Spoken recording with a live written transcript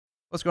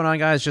What's going on,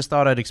 guys? Just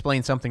thought I'd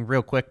explain something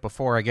real quick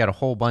before I get a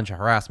whole bunch of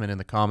harassment in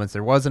the comments.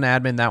 There was an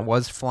admin that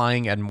was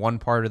flying in one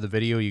part of the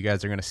video. You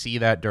guys are going to see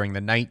that during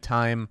the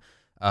nighttime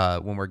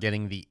when we're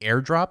getting the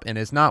airdrop. And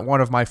it's not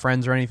one of my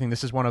friends or anything.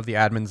 This is one of the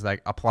admins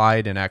that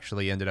applied and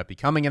actually ended up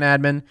becoming an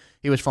admin.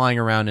 He was flying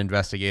around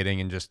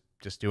investigating and just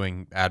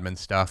doing admin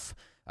stuff.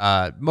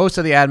 Most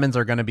of the admins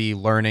are going to be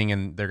learning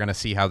and they're going to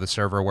see how the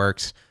server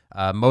works.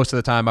 Most of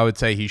the time, I would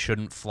say he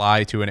shouldn't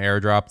fly to an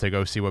airdrop to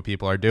go see what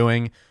people are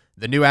doing.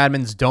 The new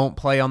admins don't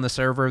play on the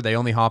server. They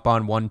only hop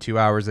on 1-2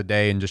 hours a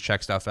day and just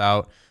check stuff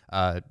out,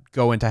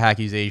 go into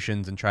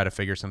accusations and try to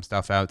figure some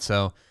stuff out.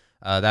 So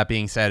that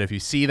being said, if you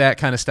see that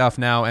kind of stuff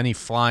now, any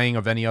flying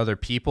of any other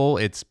people,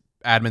 it's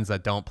admins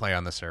that don't play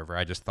on the server.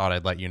 I just thought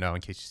I'd let you know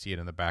in case you see it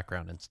in the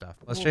background and stuff.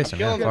 Let's chase him.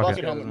 Kill him, Yeah, fuck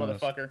bucket it. helmet,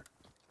 motherfucker.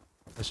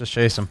 Let's just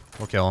chase him.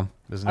 We'll kill him.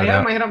 There's no I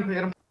doubt. hit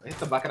him. Hit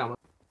the bucket helmet.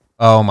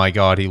 Oh my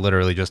god, he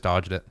literally just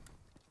dodged it.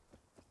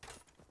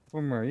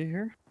 Where are you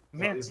here?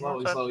 Man, He's low,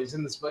 he's low. He's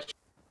in this bush.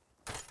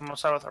 I'm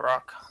outside with a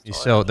rock. He's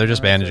still, they're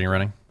just bandaging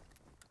running.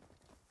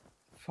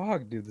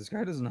 Fuck, dude, this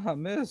guy does not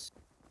miss.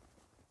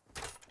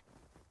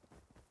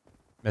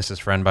 Missed his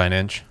friend by an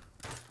inch.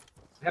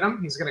 Hit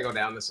him. He's gonna go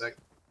down in a sec.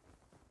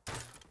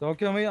 Don't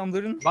kill me, I'm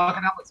looting.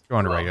 Bucket helmet's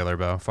Going to low. regular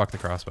bow. Fuck the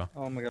crossbow.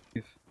 Oh my god.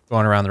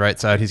 Going around the right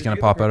side. He's going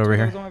to pop out over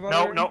here.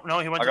 No,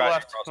 he went to the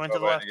left. He went to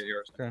the left.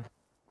 Okay.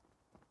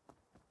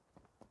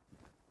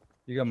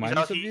 You got mine?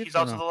 He's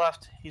out to the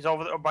left. He's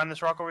over there, behind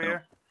this rock over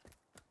here.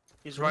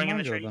 He's running in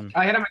the tree.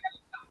 I hit him.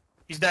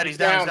 He's dead. He's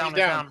down. He's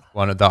down.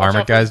 One of the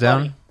armored guys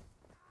down.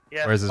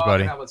 Yeah. Where's his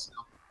buddy?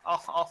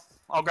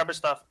 I'll grab his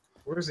stuff.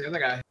 Where's the other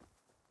guy?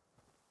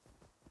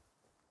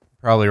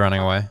 Probably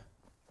running away.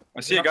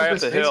 I see a guy up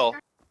the hill.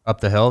 Up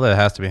the hill? That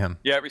has to be him.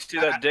 Yeah, we see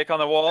that dick on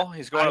the wall.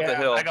 He's going up the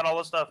hill. I got all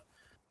the stuff.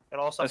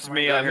 That's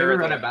me Yeah, on maybe here.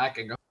 run it back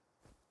and go.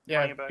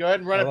 Yeah, Go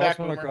ahead and run it back.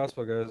 I lost my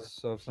crossbow, guys.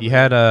 So He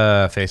had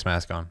a face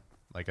mask on.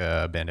 Like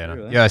a bandana.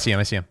 Really? Yeah, I see him.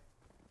 I see him.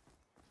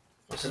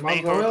 This is Come on,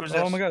 me. go Who's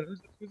Oh this? my god,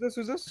 who's this?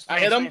 Who's this? I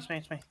hit him. It's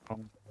me. I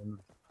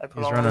put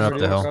He's all running the up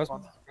the hill.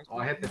 crossbow. Oh,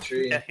 I hit the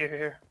tree. Yeah,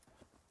 here.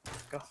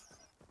 Go.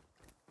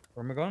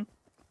 Where am I going?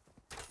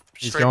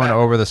 He's Straight going back.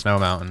 over the snow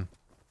mountain.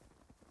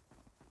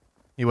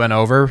 He went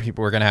over.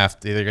 We're gonna have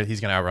to. Either he's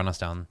gonna outrun us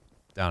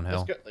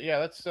downhill. Let's go, yeah,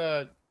 let's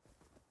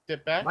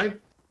dip back.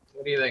 What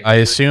do you think? I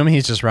assume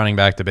he's just running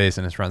back to base,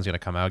 and his friend's gonna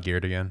come out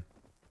geared again.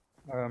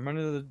 I'm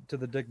running to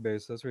the dick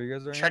base. That's where you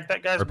guys are. Check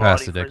that guy's We're body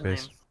past the for dick his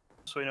base. name,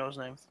 so we know his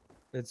name.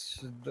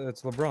 It's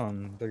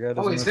LeBron. The guy.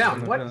 Oh, he's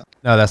down. What?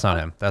 No, that's not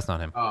him. That's not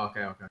him. Oh,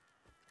 okay. Here,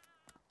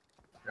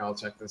 I'll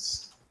check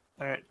this.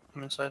 All right,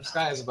 I'm inside. This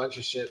guy has a bunch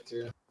of shit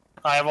too.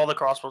 I have all the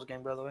crossbows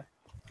game, by the way.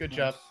 Good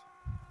job.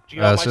 Did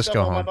you get all Let's my just stuff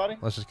go on my home. body?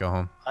 Let's just go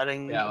home. I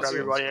didn't Yeah, grab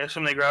your let's body. I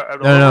assume they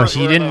grabbed. No, Or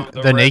he the- didn't.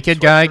 the The red naked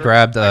guy sweatshirt.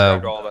 grabbed I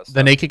grabbed all that the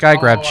stuff. naked guy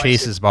grabbed Oh, I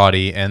Chase's see.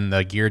 body, and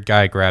the geared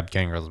guy grabbed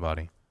Gangrel's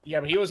body. Yeah,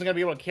 but he wasn't gonna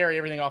be able to carry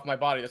everything off my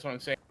body. That's what I'm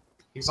saying.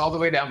 He's all the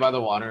way down by the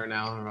water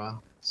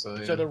now. So,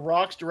 yeah. So the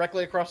rocks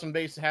directly across from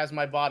base has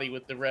my body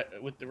with the red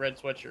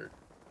sweatshirt.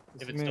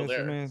 If it's still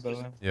there. It's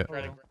just Yeah.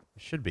 trying to-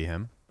 It should be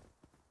him.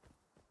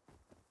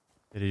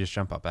 Did he just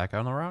jump up back out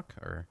on the rock,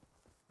 or?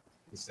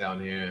 He's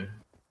down here.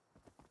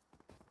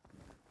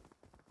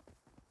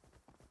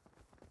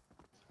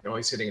 No,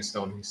 he's hitting a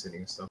stone.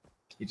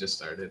 He just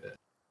started it.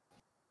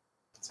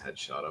 Let's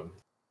headshot him.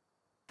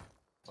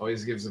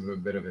 Always gives him a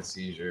bit of a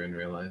seizure in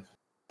real life.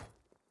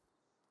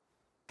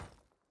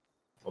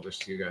 Oh, there's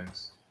two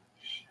guys.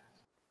 Shit.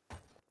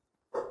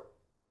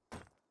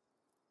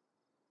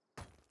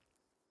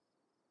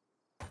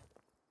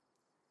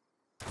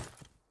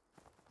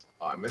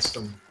 Oh, I missed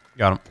him.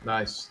 Got him.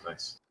 Nice. I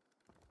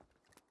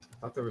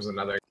thought there was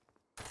another.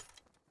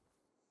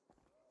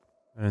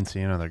 I didn't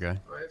see another guy.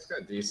 Oh, it's got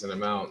a decent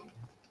amount.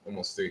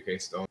 Almost 3k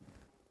stone.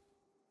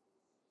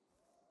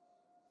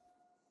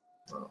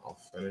 Well, I'll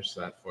finish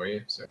that for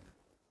you, sir.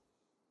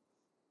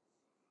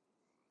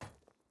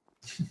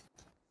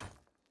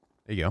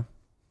 There you go.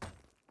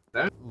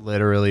 There?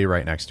 Literally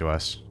right next to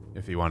us.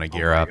 If you want to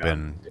gear my up God.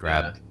 and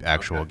grab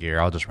actual Okay. gear,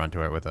 I'll just run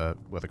to it with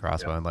a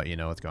crossbow Yeah. and let you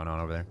know what's going on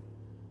over there.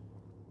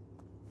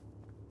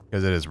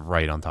 Because it is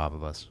right on top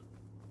of us.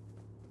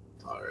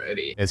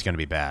 Alrighty. It's gonna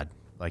be bad,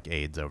 like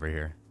AIDS over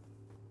here.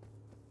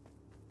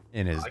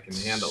 It is I can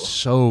handle.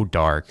 so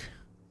dark.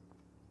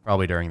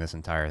 Probably during this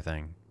entire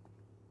thing.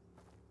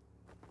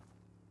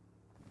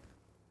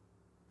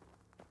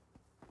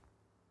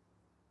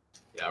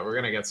 Yeah, we're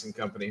gonna get some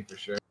company for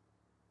sure.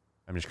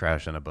 I'm just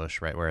crashed in a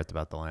bush right where it's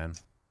about to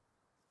land.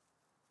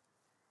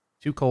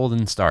 Too cold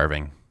and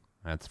starving.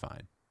 That's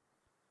fine.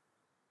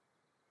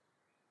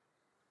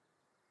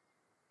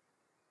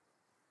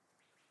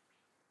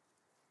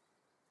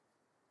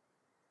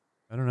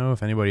 I don't know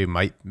if anybody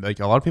might, like,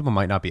 a lot of people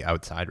might not be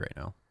outside right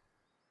now.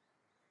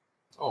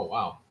 Oh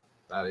wow,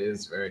 that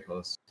is very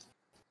close.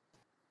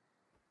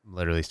 I'm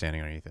literally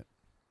standing underneath it.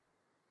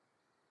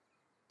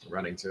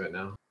 Running to it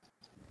now.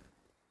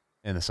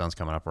 And the sun's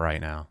coming up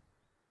right now.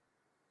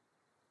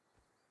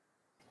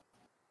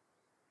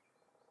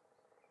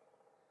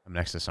 I'm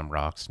next to some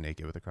rocks,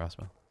 naked with a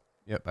crossbow.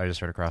 Yep, I just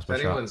heard a If crossbow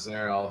shot. anyone's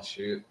there, I'll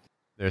shoot.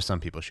 There's some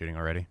people shooting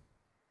already.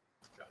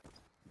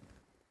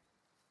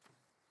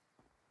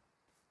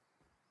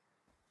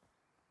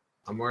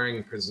 I'm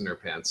wearing prisoner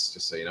pants,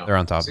 just so you know. They're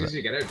on top as soon of as it.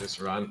 you get it, just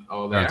run.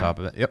 Oh, They're they on are? top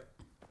of it. Yep.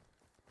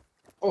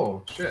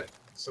 Oh, shit.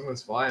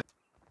 Someone's flying.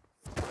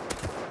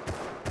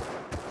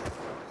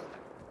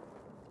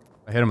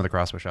 I hit him with a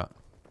crossbow shot.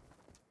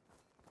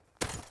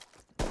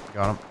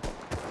 Got him.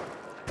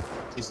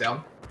 He's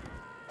down.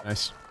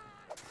 Nice.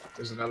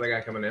 There's another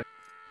guy coming in.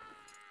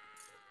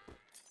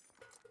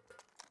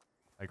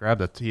 I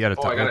grabbed it. He had a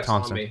Oh, I got a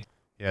Thompson. Tommy.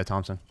 Yeah,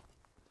 Thompson.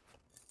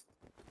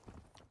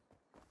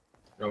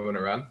 I'm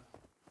gonna run.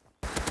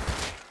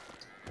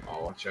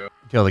 Oh, watch out.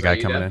 Kill the Is guy that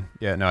you coming dead? in.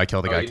 Yeah, no, I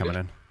killed the Oh, guy you coming did?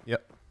 in.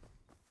 Yep.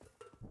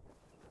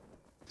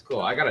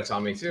 Cool, I got a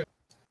Tommy too.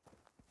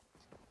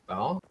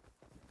 Oh,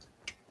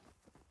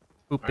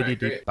 Boop Alright,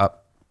 great.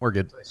 up. We're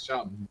good. nice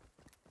job.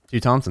 2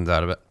 Thompsons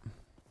out of it.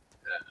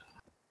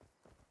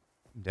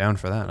 Down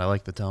for that. I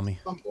like the tell me.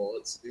 Some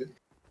bullets, dude.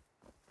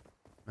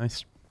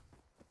 Nice.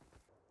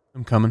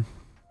 I'm coming.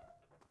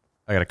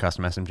 I got a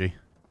custom SMG.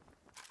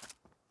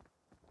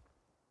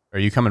 Are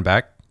you coming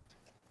back?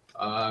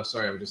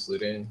 Sorry, I'm just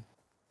looting.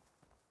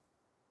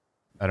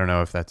 I don't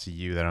know if that's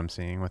you that I'm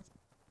seeing with.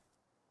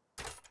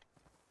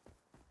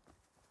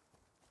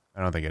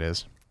 I don't think it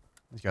is.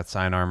 He's got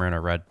sign armor and a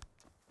red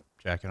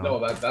jacket on.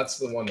 No, that's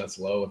the one that's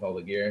low with all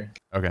the gear.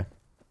 Okay.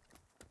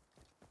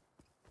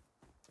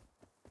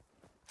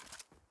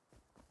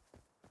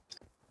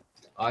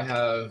 I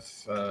have,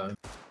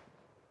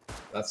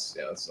 that's.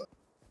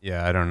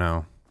 Yeah, I don't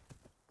know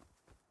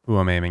who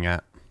I'm aiming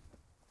at.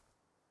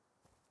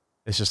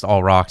 It's just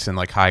all rocks and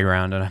like high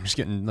ground, and I'm just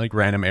getting like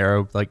random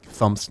arrow like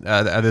thumps.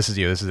 This is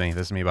you. This is me.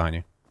 This is me behind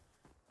you.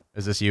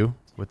 Is this you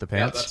with the Yeah,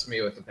 pants? that's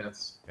me with the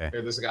pants. Okay.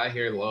 Here, there's a guy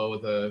here low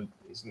with a,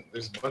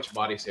 there's a bunch of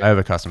bodies here. I have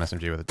a custom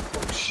SMG with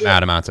Oh, shit.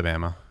 mad amounts of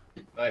ammo.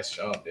 Nice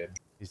job, dude.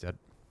 He's dead.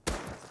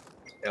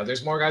 Yeah,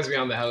 there's more guys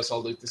beyond the house.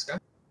 I'll loot this guy.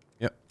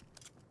 Yep.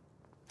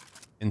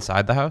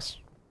 Inside the house?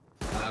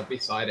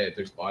 Beside it,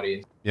 there's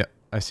bodies. Yep.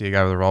 I see a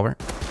guy with a revolver.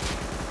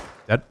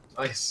 Dead.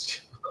 Nice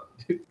job,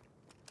 dude.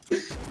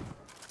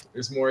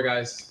 There's more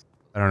guys.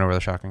 I don't know where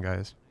the shotgun guy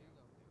is.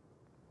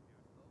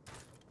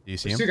 Do you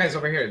see There's him? 2 guys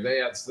over here.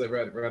 Yeah, it's the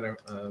red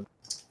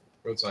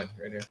road sign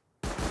right here.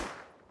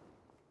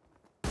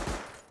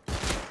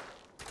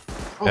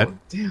 Oh, Dead?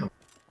 damn.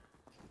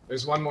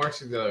 There's one more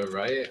to the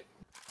right.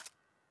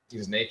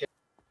 He's naked.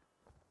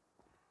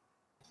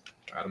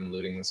 Alright, I'm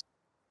looting this.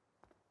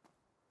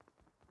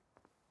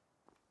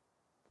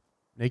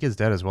 Naked's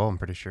dead as well, I'm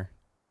pretty sure.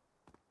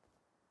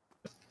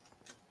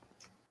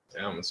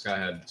 Damn, this guy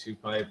had 2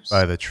 pipes.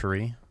 By the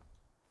tree.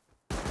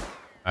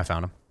 I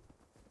found him.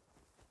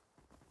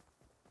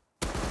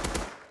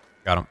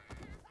 Got him.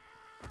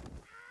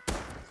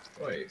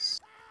 Nice.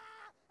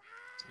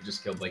 You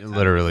just killed like 10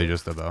 Literally people.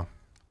 just a bow.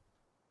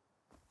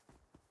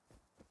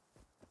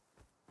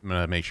 I'm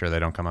gonna make sure they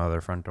don't come out of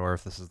their front door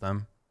if this is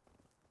them.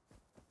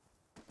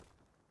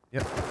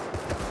 Yep.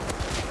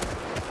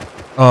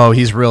 Oh,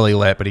 he's really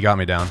lit, but he got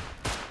me down.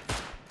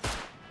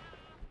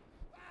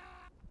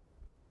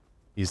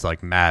 He's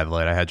like mad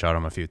lit. I headshot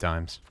him a few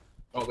times.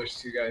 Oh, there's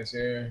 2 guys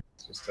here.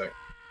 Just like.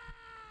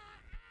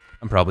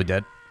 I'm probably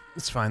dead.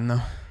 It's fine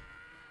though.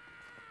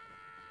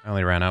 I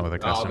only ran out with a Oh,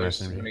 custom there's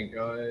too SMG. many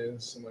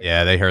guys. Oh my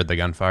Yeah, they heard the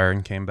gunfire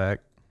and came back.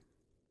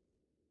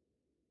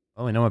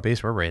 Oh, we know what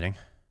base we're raiding.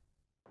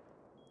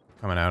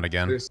 Coming out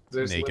again. There's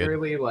naked.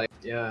 literally like,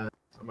 yeah,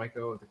 I might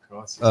go with the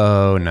cross.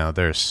 Oh no,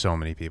 there's so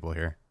many people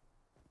here.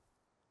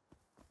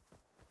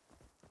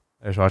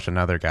 I just watched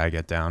another guy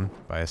get down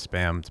by a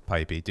spammed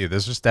pipey. Dude,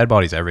 there's just dead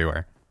bodies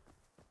everywhere.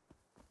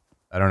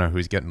 I don't know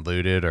who's getting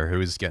looted or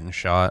who's getting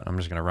shot. I'm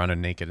just gonna run in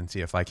naked and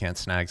see if I can't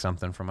snag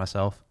something for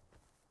myself.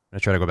 I'm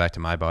gonna try to go back to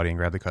my body and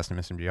grab the custom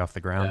SMG off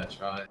the ground. Yeah,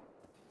 try.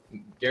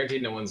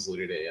 Guaranteed no one's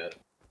looted it yet.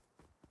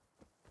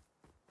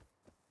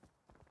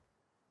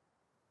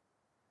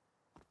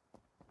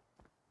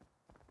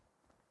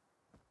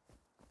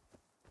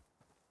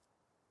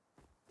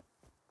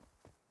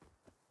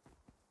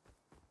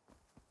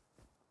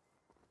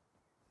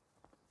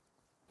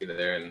 Be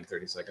there in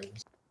 30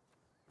 seconds.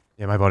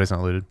 Yeah, my body's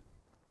not looted.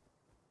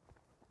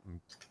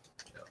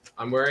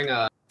 I'm wearing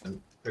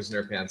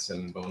prisoner pants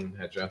and bone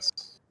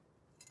headdress.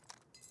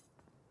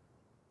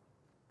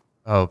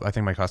 Oh, I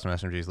think my custom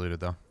SMG is looted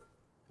though.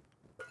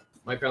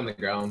 Might be on the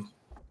ground.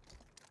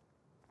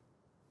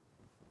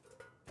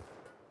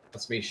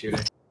 That's me shooting.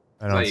 I Is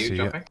don't that you see it.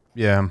 jumping?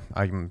 Yeah,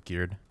 I'm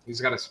geared.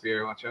 He's got a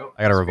spear, watch out.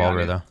 I got a Spear on revolver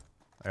you. though.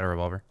 I got a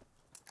revolver.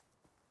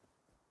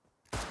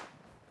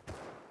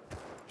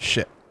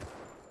 Shit.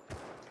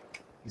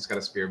 He's got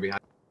a spear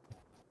behind.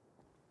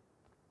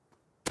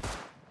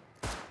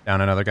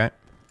 Down another guy.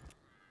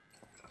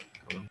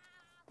 Come on.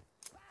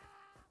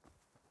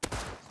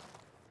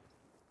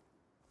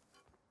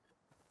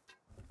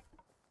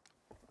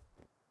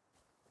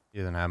 He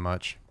doesn't have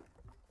much.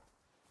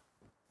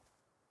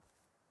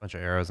 Bunch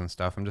of arrows and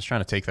stuff. I'm just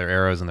trying to take their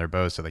arrows and their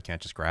bows so they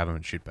can't just grab them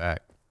and shoot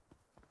back.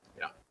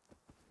 Yeah.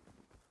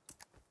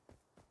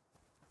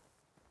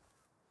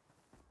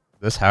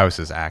 This house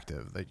is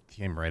active. They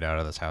came right out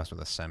of this house with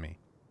a semi.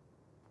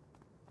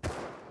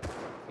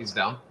 He's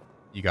down.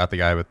 You got the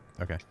guy with...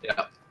 Okay.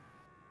 Yeah.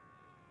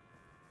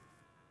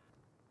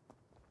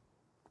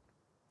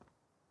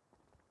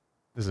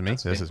 This is me?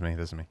 That's This me. is me.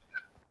 This is me.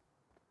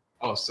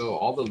 Oh, so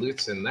all the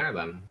loot's in there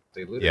then?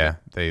 They looted. Yeah,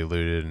 they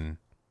looted and...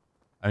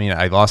 I mean,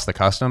 I lost the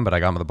custom, but I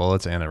got the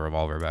bullets and a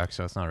revolver back,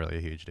 so it's not really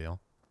a huge deal.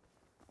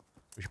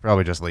 We should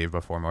probably just leave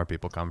before more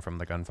people come from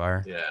the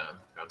gunfire. Yeah.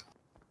 Okay.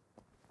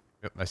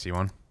 Yep, I see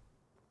one.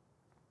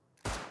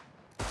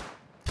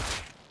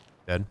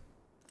 Dead.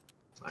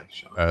 Nice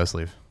shot. Let's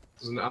leave.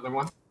 There's another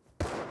one.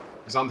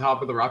 He's on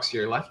top of the rocks to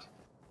your left.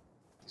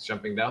 He's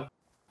jumping down.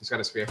 He's got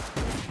a spear.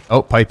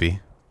 Oh, Pipey.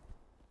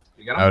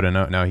 You got I him? don't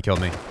know. No, he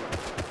killed me.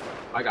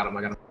 I got him.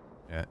 I got him.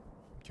 Yeah.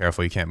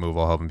 Careful, you can't move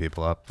while helping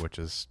people up, which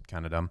is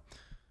kind of dumb.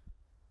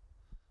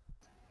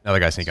 Another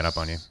guy sneaking up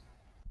on you.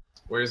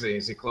 Where is he?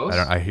 Is he close?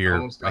 I hear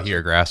Almost got hear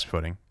you. grass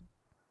footing.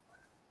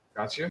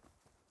 Got you.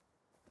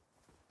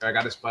 I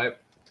got his pipe.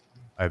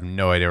 I have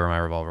no idea where my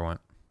revolver went.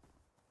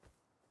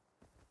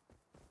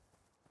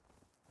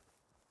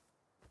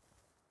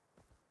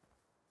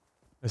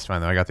 It's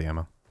fine though. I got the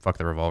ammo. Fuck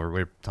the revolver. We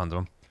have tons of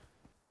them.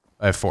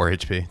 I have 4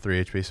 HP,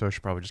 3 HP, so I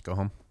should probably just go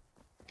home.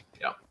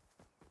 Yeah.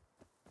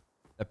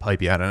 That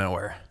Pipey out of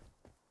nowhere.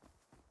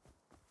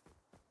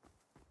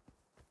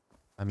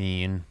 I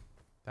mean,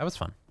 that was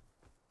fun.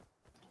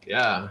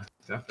 Yeah,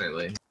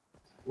 definitely.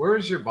 Where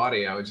is your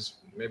body? I would just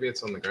maybe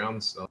it's on the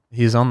ground still.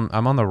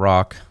 I'm on the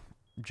rock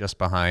just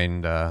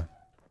behind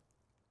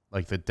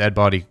like the dead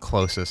body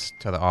closest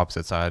to the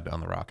opposite side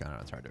on the rock. I don't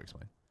know, it's hard to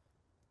explain.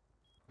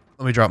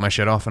 Let me drop my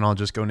shit off and I'll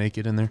just go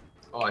naked in there.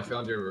 Oh, I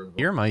found your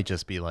Here might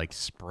just be like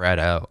spread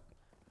out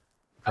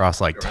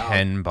across like around.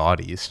 10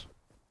 bodies.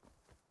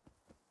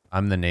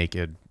 I'm the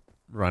naked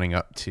running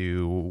up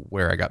to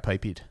where I got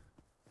piped.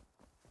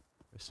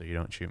 So you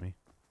don't shoot me.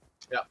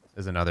 Yeah.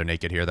 There's another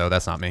naked here though.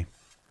 That's not me.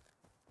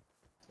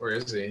 Where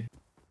is he?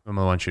 I'm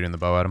the one shooting the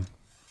bow at him.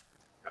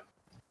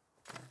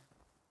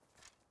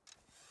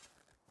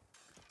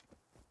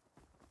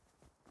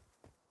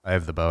 I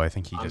have the bow. I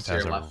think he just to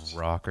has your a left.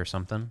 rock or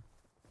something.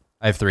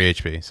 I have 3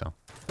 HP, so.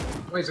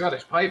 Oh, he's got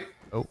his pipe.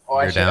 Oh, Oh,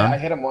 you're down. I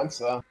hit him once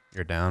though.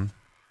 You're down.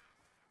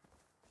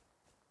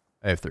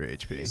 I have 3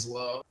 HP. He's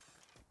low.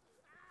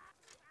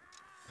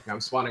 Okay, I'm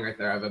spawning right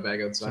there. I have a bag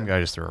Some outside. guy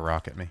just threw a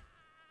rock at me.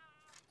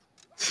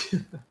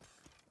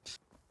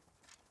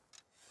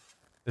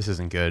 This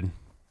isn't good.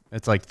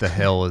 It's like the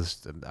hill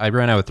is... I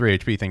ran out with 3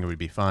 HP thinking it would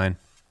be fine.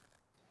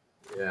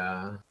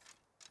 Yeah.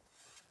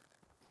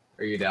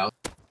 Are you down?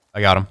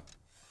 I got him.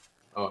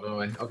 Oh, no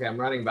way. Okay, I'm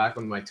running back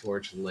with my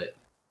torch lit.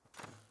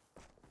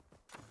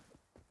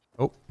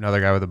 Oh, another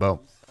guy with a bow.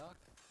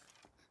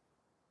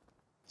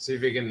 See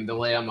if you can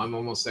delay him. I'm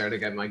almost there to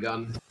get my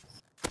gun.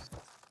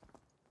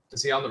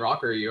 Is he on the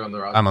rock or are you on the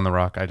rock? I'm on the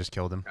rock. I just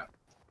killed him. Okay.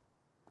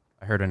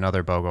 I heard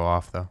another bow go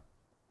off, though.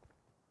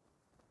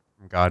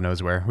 From God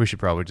knows where. We should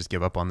probably just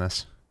give up on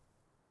this.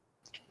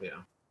 Yeah.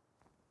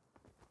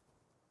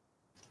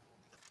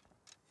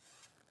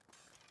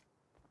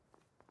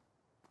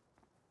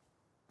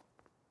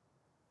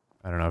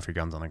 I don't know if your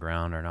gun's on the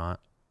ground or not.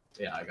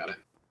 Yeah, I got it.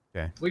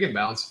 Okay. We can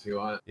bounce if you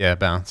want. Yeah,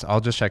 bounce. I'll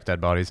just check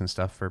dead bodies and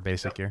stuff for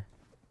basic gear.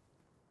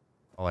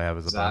 All I have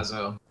is a bow.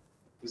 Zazo.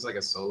 He's like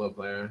a solo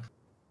player.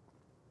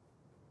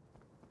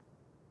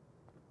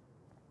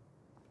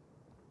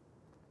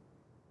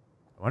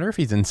 I wonder if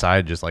he's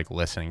inside just like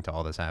listening to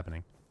all this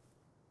happening.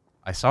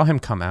 I saw him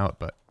come out,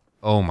 but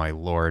oh my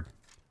lord.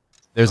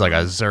 There's like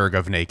a zerg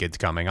of nakeds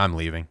coming. I'm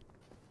leaving.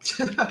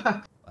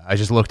 I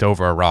just looked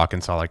over a rock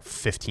and saw like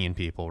 15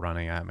 people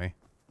running at me.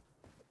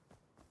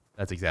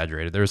 That's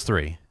exaggerated. There's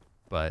 3,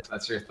 but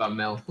That's your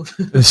thumbnail.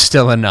 there's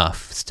still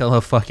enough. Still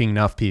a fucking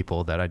enough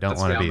people that I don't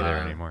want to be there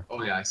anymore.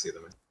 Oh yeah, I see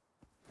them.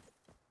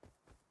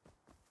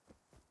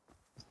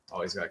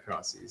 Oh, he's got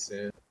crossies.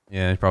 Yeah.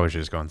 Yeah, you probably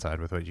should just go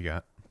inside with what you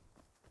got.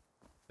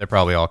 They're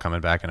probably all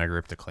coming back in a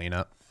group to clean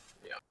up.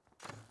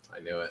 I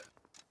knew it.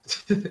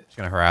 Just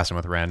gonna harass him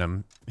with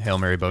random Hail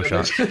Mary bow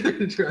shots. Trying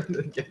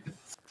to get...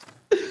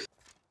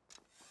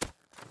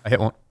 I hit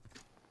one.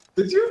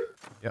 Did you?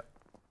 I'm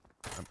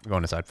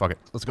going inside. Fuck it.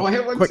 Let's go. Oh, I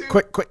hit one Quick, too.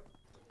 quick, quick.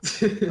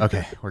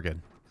 Okay, we're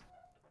good.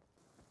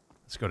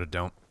 Let's go to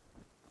Don't.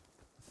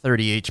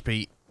 30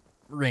 HP.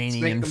 Rainy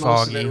Let's make and the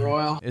most of foggy. it,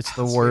 Royal. It's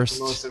the Let's worst. Make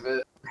the most of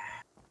it.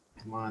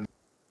 Come on.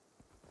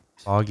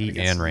 Foggy Gotta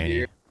get and some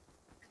rainy.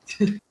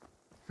 gear.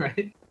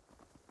 Right?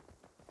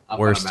 Up on a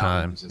Worst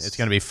mountain, time. just- It's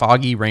gonna be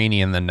foggy,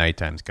 rainy, and then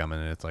nighttime's coming,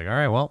 and it's like, all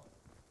right, well,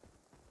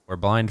 we're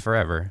blind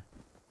forever.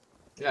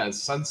 Yeah,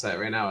 it's sunset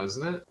right now,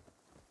 isn't it?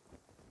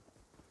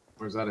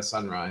 Or is that a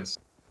sunrise?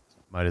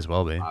 Might as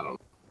well be. I don't.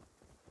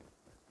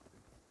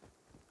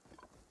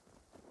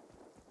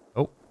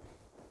 Oh,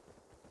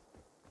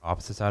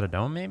 opposite side of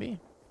Dome, maybe.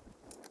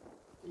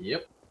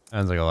 Yep.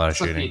 Sounds like a lot of That's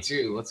shooting. lucky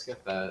too. Let's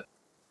get that.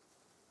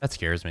 That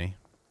scares me,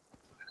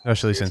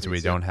 especially Scares since me we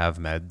too. don't have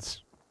meds.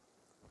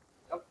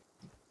 Yep.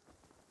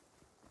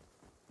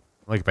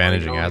 Like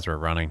bandaging know- as we're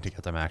running to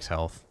get to max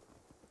health.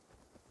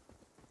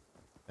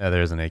 Yeah,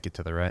 there's a naked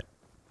to the right.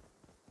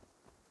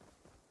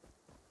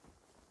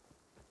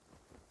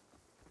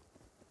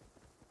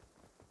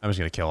 I'm just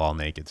gonna kill all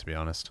naked, to be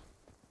honest.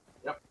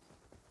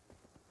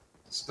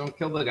 Just don't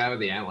kill the guy with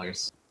the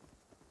antlers.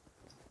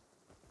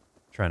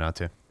 Try not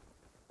to.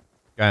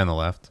 Guy on the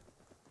left.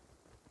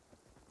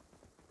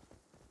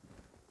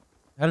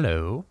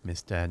 Hello,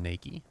 Mr.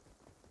 Naked.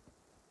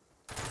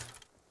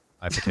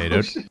 I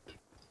potatoed.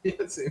 Yeah,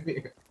 same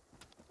here.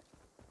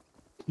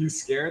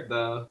 He's scared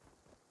though.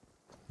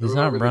 He's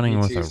Whoever not the running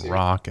with B2's a here.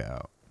 rock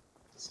out.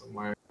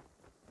 Somewhere.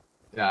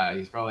 Yeah,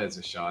 he probably has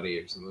a shoddy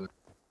or something.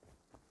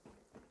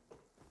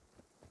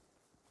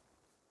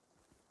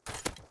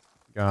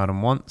 Got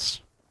him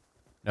once.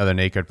 Another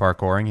naked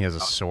parkouring. He has a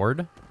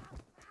sword.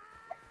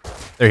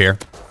 They're here.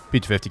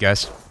 Peach 50,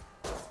 guys.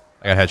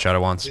 I got headshot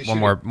at once. He's One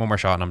more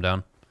shot and I'm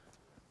down.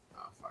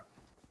 Oh fuck.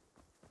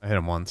 I hit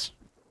him once.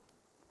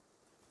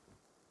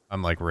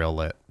 I'm like real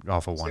lit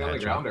off of Is one he on the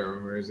headshot. ground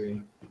or where is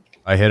he?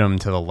 I hit him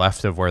to the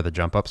left of where the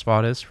jump up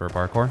spot is for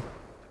parkour.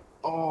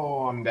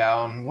 Oh, I'm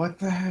down. What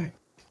the heck?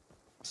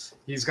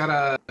 He's got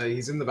a.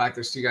 He's in the back.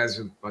 There's two guys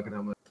with bucket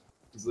helmet.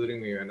 He's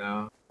looting me right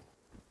now.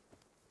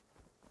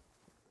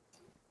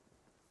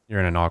 You're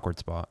in an awkward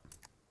spot.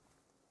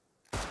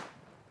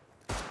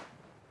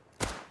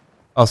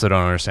 Also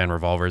don't understand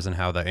revolvers and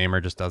how the aimer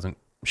just doesn't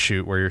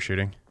shoot where you're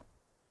shooting.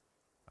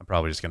 I'm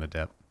probably just gonna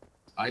dip.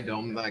 I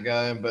domed that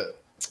guy,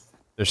 but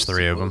There's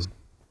 3 of them.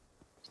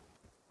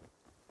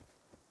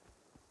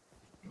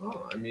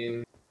 well, I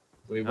mean,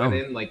 we went Oh.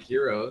 in like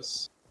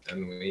heroes,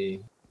 and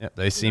we. Yeah,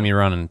 they see me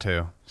running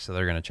too, so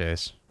they're gonna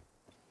chase.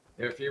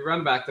 If you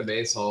run back to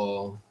base,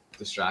 I'll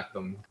distract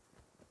them.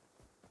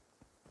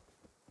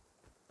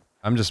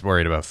 I'm just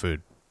worried about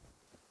food.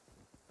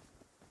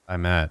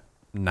 I'm at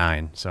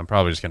 9, so I'm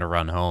probably just gonna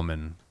run home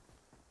and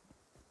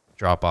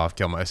drop off,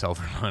 kill myself,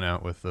 and run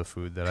out with the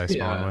food that I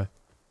spawn Yeah. with.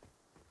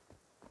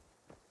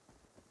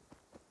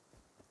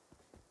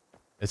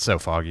 It's so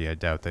foggy, I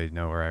doubt they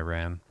know where I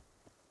ran.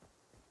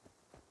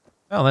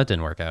 Well, that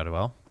didn't work out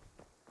well.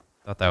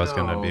 Thought that was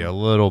gonna be No. a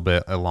little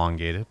bit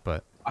elongated,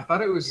 but I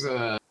thought it was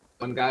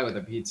one guy with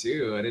a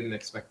P2. I didn't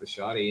expect the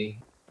shoddy.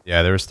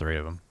 yeah, there was 3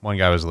 of them. One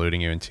guy was looting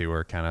you, and 2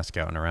 were kind of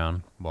scouting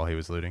around while he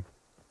was looting.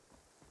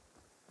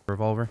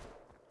 Revolver.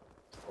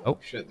 Oh,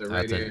 Shit, they're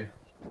right that's it. here.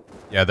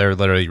 Yeah, they're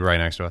literally right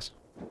next to us.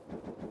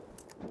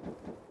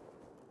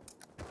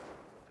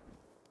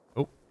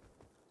 Oh.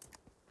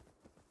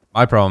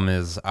 My problem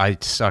is I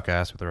suck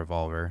ass with a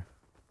revolver.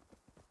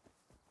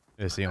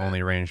 It's the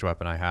only ranged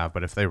weapon I have,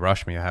 but if they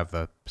rush me, I have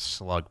the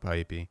slug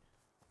pipey.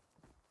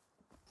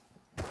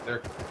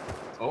 They're.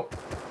 Oh.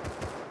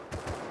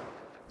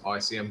 Oh, I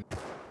see him.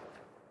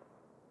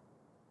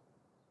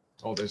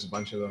 Oh, there's a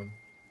bunch of them.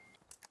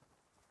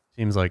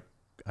 Seems like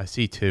I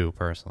see 2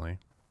 personally.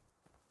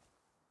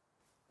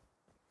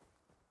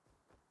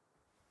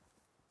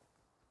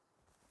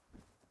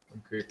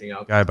 I'm creeping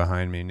out. Guy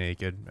behind me,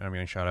 naked. I'm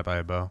getting shot at by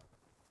a bow.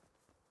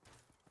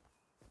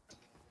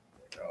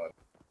 God.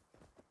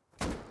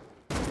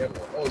 Yeah,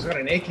 oh, he's got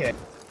an AK.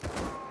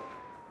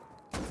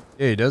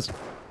 Yeah, he does.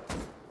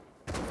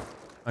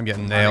 I'm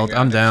getting Hiding nailed.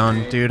 behind I'm the down.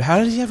 tree. Dude, how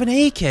does he have an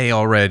AK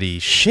already?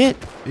 Shit.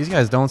 These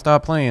guys don't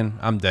stop playing.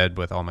 I'm dead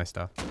with all my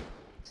stuff.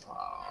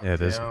 Oh, Yeah,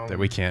 damn.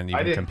 we can't I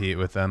even didn't- compete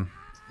with them.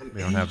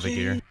 We don't have the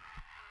gear.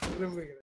 What are we gonna